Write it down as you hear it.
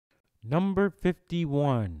Number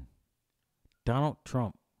 51, Donald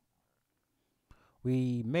Trump.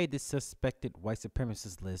 We made this suspected white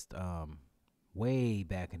supremacist list way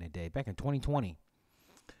back in the day, back in 2020.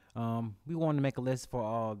 We wanted to make a list for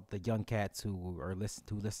all the young cats who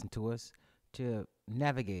listen to us to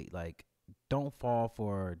navigate. Like, don't fall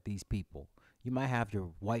for these people. You might have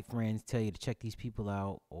your white friends tell you to check these people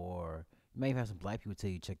out, or you may even have some black people tell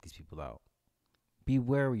you to check these people out. Be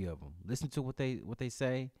wary of them. Listen to what they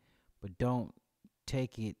say, but don't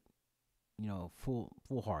take it, full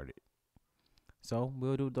hearted. So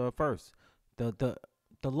we'll do the first. The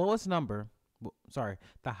lowest number, sorry,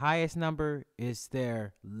 the highest number is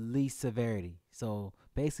their least severity. So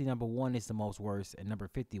basically, number one is the most worst, and number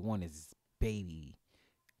 51 is baby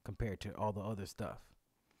compared to all the other stuff.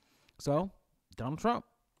 So Donald Trump.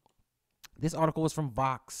 This article was from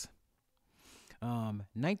Vox.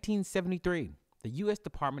 1973. The U.S.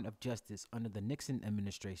 Department of Justice under the Nixon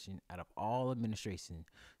administration, out of all administrations,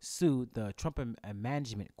 sued the Trump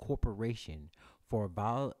Management Corporation for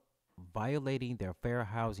violating their Fair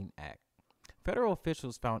Housing Act. Federal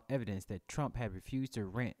officials found evidence that Trump had refused to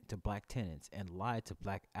rent to black tenants and lied to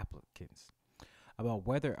black applicants about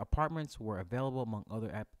whether apartments were available, among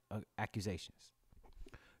other accusations.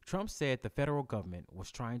 Trump said the federal government was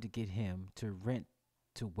trying to get him to rent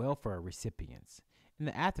to welfare recipients. In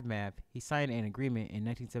the aftermath, he signed an agreement in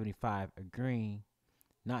 1975 agreeing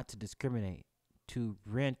not to discriminate to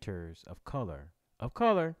renters of color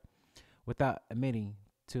without admitting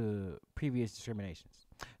to previous discriminations.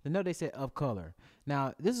 The note they said of color.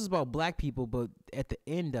 Now, this is about black people, but at the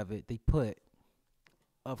end of it, they put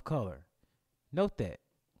of color. Note that.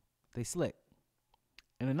 They slick.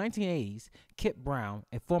 In the 1980s, Kip Brown,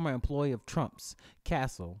 a former employee of Trump's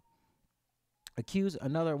Castle, accused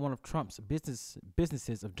another one of Trump's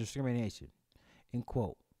businesses of discrimination. In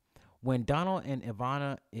quote, when Donald and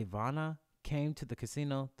Ivana came to the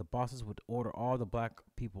casino, the bosses would order all the black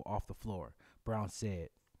people off the floor, Brown said.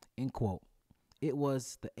 In quote, it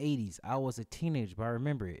was the 80s. I was a teenager, but I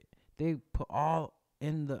remember it. They put all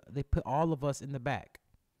of us in the back.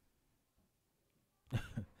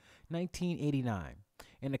 1989.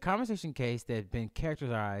 In a conversation case that had been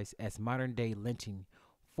characterized as modern day lynching,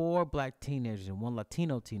 4 black teenagers and 1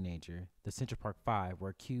 Latino teenager, the Central Park Five, were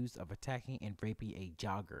accused of attacking and raping a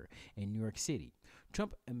jogger in New York City.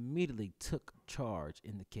 Trump immediately took charge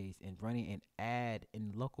in the case and running an ad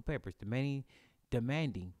in local papers demanding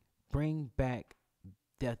bring back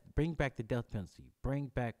the death penalty, bring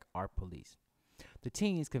back our police. The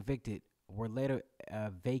teens convicted were later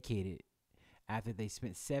vacated after they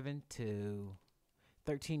spent 7 to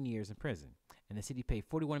 13 years in prison, and the city paid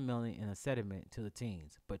 $41 million in a settlement to the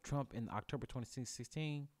teens. But Trump, in October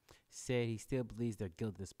 2016, said he still believes they're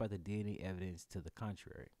guilty despite the DNA evidence to the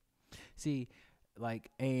contrary. See,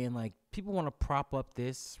 people want to prop up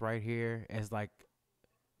this right here as like,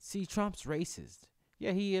 see, Trump's racist.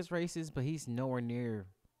 Yeah, he is racist, but he's nowhere near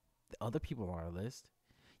the other people on our list.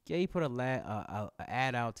 Yeah, he put a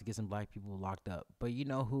ad out to get some black people locked up, but you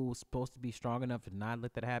know who was supposed to be strong enough to not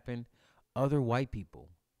let that happen? Other white people.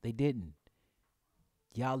 They didn't.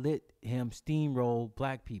 Y'all let him steamroll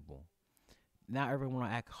black people. Now everyone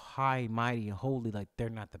want to act high, mighty, and holy like they're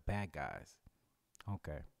not the bad guys.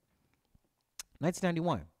 Okay.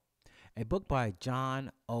 1991. A book by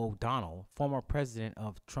John O'Donnell, former president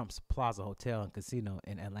of Trump's Plaza Hotel and Casino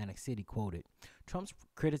in Atlantic City, quoted Trump's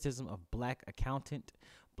criticism of black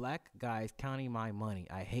guys counting my money.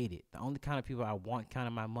 I hate it. The only kind of people I want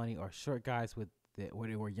counting my money are short guys where they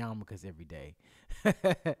wear yarmulkes every day.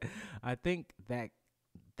 I think that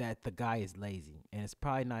the guy is lazy, and it's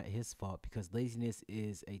probably not his fault because laziness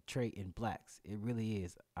is a trait in blacks. It really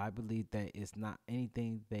is. I believe that it's not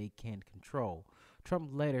anything they can control. Trump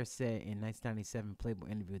later said in 1997 Playboy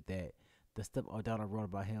interview that the stuff O'Donnell wrote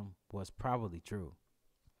about him was probably true.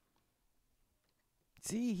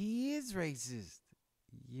 See, he is racist.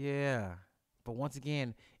 Yeah. But once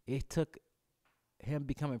again, it took him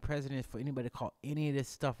becoming president for anybody to call any of this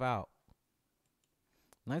stuff out.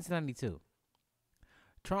 1992.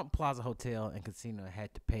 Trump Plaza Hotel and Casino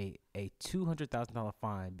had to pay a $200,000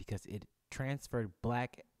 fine because it transferred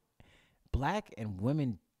black and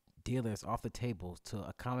women dealers off the tables to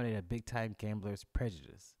accommodate a big-time gambler's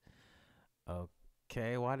prejudice.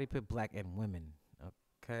 Okay, why did they put black and women?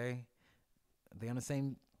 Okay, they on the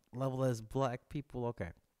same level as black people?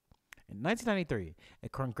 Okay. In 1993, a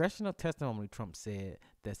congressional testimony, Trump said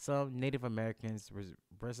that some Native Americans'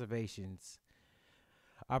 reservations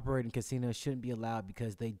operating casinos shouldn't be allowed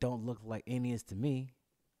because they don't look like Indians to me.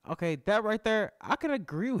 Okay, that right there, I can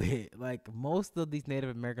agree with. Like, most of these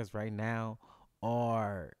Native Americans right now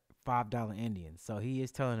are $5 Indians. So he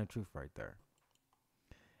is telling the truth right there.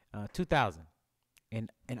 2000. In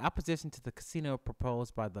opposition to the casino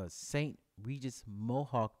proposed by the St. Regis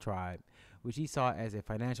Mohawk tribe, which he saw as a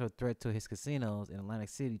financial threat to his casinos in Atlantic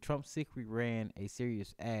City, Trump secretly ran a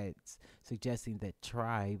series of ads suggesting that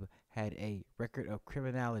tribe had a record of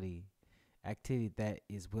criminality activity that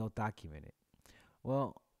is well documented.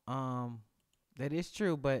 Well, that is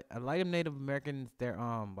true, but a lot of Native Americans, their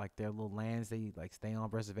like their little lands, they like stay on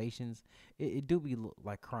reservations. It do be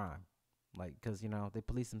like crime, like because they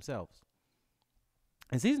police themselves.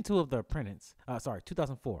 In season 2 of The Apprentice,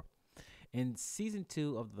 2004. In season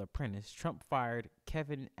 2 of The Apprentice, Trump fired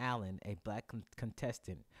Kevin Allen, a black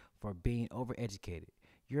contestant, for being overeducated.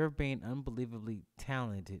 You're being unbelievably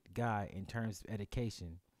talented guy in terms of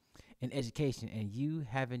education, and you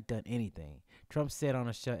haven't done anything. Trump said on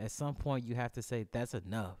a show, at some point you have to say that's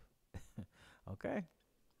enough. Okay.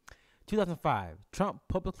 2005, Trump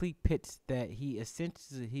publicly pitched that he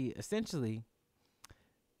essentially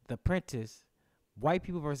The Apprentice, white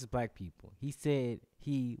people versus black people. He said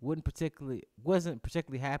he wasn't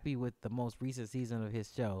particularly happy with the most recent season of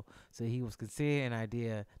his show, so he was considering an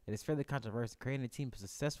idea that is fairly controversial, creating a team of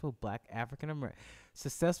successful African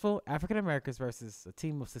Americans versus a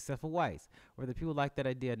team of successful whites. Whether people like that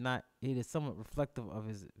idea or not, it is somewhat reflective of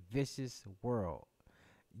his vicious world.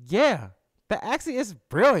 Yeah, that actually is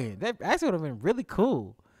brilliant. That actually would have been really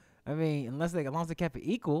cool. I mean, as long as they kept it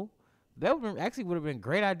equal, that would have been a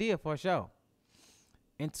great idea for a show.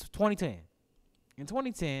 In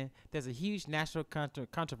 2010, there's a huge national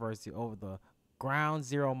controversy over the Ground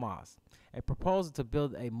Zero Mosque, a proposal to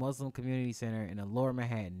build a Muslim community center in Lower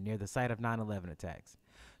Manhattan near the site of 9/11 attacks.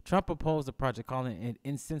 Trump proposed the project, calling it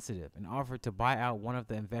insensitive, and offered to buy out one of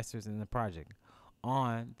the investors in the project.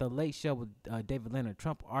 On The Late Show with David Leonard,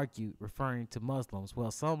 Trump argued, referring to Muslims,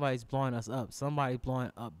 well, somebody's blowing us up, somebody's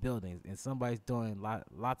blowing up buildings, and somebody's doing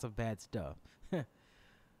lots of bad stuff.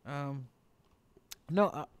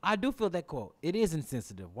 No, I do feel that quote. It is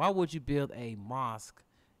insensitive. Why would you build a mosque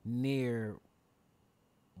near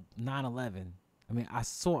 9/11? I mean, I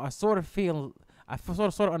sort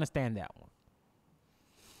of understand that one.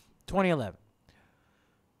 2011.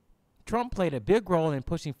 Trump played a big role in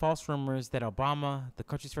pushing false rumors that Obama, the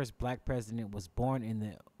country's first black president, was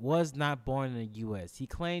not born in the U.S. He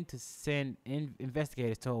claimed to send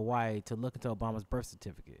investigators to Hawaii to look into Obama's birth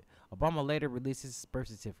certificate. Obama later released his birth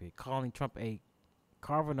certificate, calling Trump a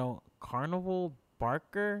carnival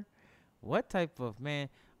barker. What type of man?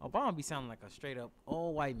 Obama be sounding like a straight up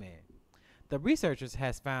old white man. The researchers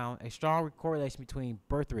has found a strong correlation between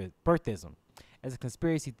birthism, as a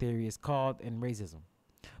conspiracy theory is called, and racism.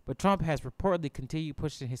 But Trump has reportedly continued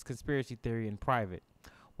pushing his conspiracy theory in private.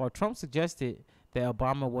 While Trump suggested that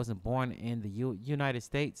Obama wasn't born in the United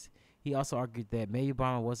States, he also argued that maybe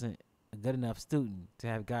Obama wasn't a good enough student to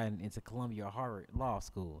have gotten into Columbia or Harvard Law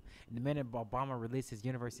School. In the minute Obama released his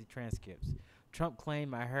university transcripts, Trump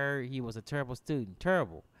claimed, I heard he was a terrible student.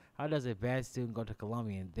 Terrible. How does a bad student go to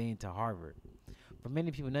Columbia and then to Harvard? For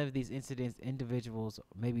many people, none of these individuals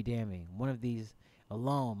may be damning. One of these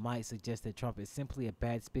alone might suggest that Trump is simply a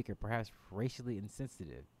bad speaker, perhaps racially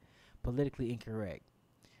insensitive, politically incorrect,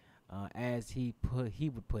 as he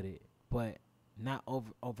would put it, but not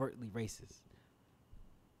overtly racist.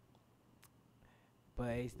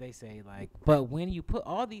 But they say, but when you put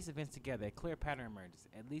all these events together, a clear pattern emerges.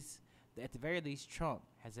 At the very least, Trump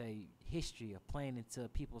has a history of playing into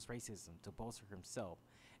people's racism to bolster himself,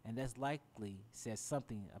 and that's likely says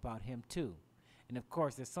something about him too. And of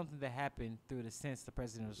course, there's something that happened through the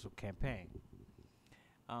presidential campaign.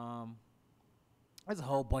 There's a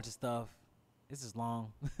whole bunch of stuff. This is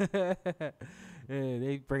long.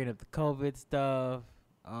 They bringing up the COVID stuff.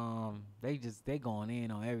 They going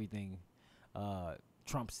in on everything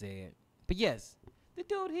Trump said. But yes, the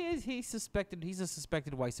dude he's a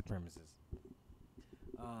suspected white supremacist.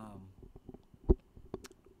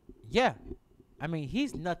 Yeah. I mean,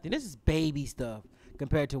 he's nothing. This is baby stuff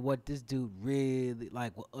compared to what this dude really,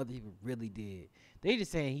 what other people really did. They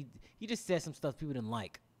just saying he just said some stuff people didn't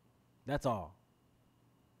like. That's all.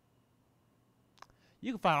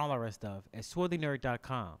 You can find all our stuff at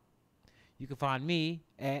swarthynerd.com. You can find me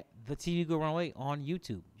at the TV Guru 108 on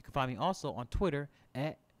YouTube. You can find me also on Twitter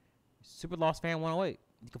at SuperLostFan108.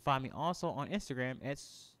 You can find me also on Instagram at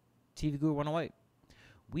TV Guru 108.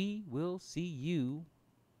 We will see you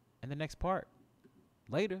in the next part.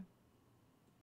 Later.